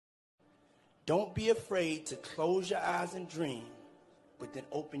Don't be afraid to close your eyes and dream, but then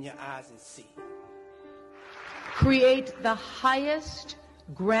open your eyes and see. Create the highest,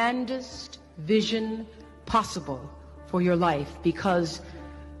 grandest vision possible for your life, because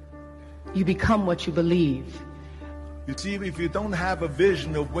you become what you believe. You see, if you don't have a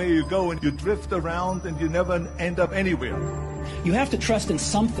vision of where you go, and you drift around and you never end up anywhere. You have to trust in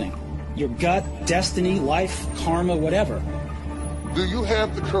something. Your gut, destiny, life, karma, whatever. Do you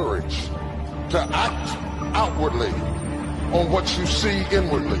have the courage to act outwardly on what you see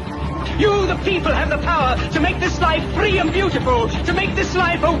inwardly? You, the people, have the power to make this life free and beautiful, to make this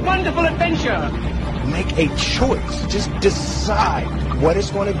life a wonderful adventure. Make a choice. Just decide what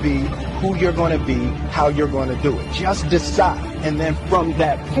it's going to be, who you're going to be, how you're going to do it. Just decide. And then from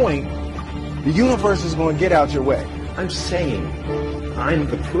that point, the universe is going to get out your way. I'm saying I'm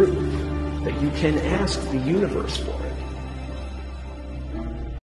the proof that you can ask the universe for it.